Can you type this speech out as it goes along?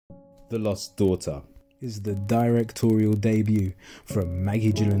The Lost Daughter is the directorial debut from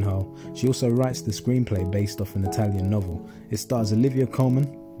Maggie Gyllenhaal. She also writes the screenplay based off an Italian novel. It stars Olivia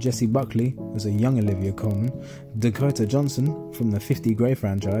Colman, Jessie Buckley as a young Olivia Colman, Dakota Johnson from the 50 Grey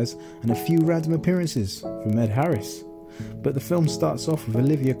franchise, and a few random appearances from Ed Harris. But the film starts off with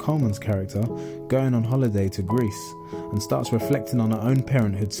Olivia Colman's character going on holiday to Greece and starts reflecting on her own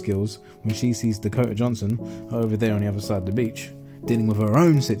parenthood skills when she sees Dakota Johnson over there on the other side of the beach, dealing with her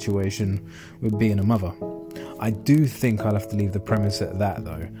own situation with being a mother. I do think I'll have to leave the premise at that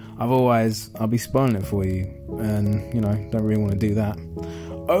though. Otherwise, I'll be spoiling it for you, and don't really want to do that.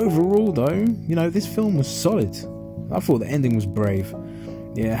 Overall though, this film was solid. I thought the ending was brave.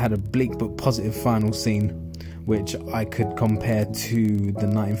 Yeah, it had a bleak but positive final scene, which I could compare to the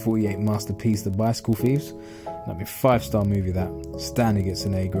 1948 masterpiece The Bicycle Thieves. That'd be a 5-star movie that. Stanley gets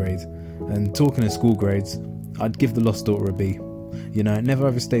an A grade. And talking of school grades, I'd give The Lost Daughter a B. It never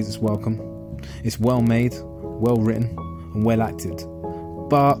overstays its welcome. It's well made, well written, and well acted.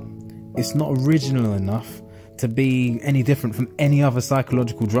 But it's not original enough to be any different from any other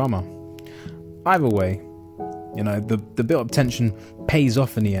psychological drama. Either way, the built-up tension pays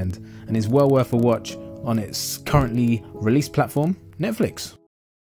off in the end and is well worth a watch on its currently released platform, Netflix.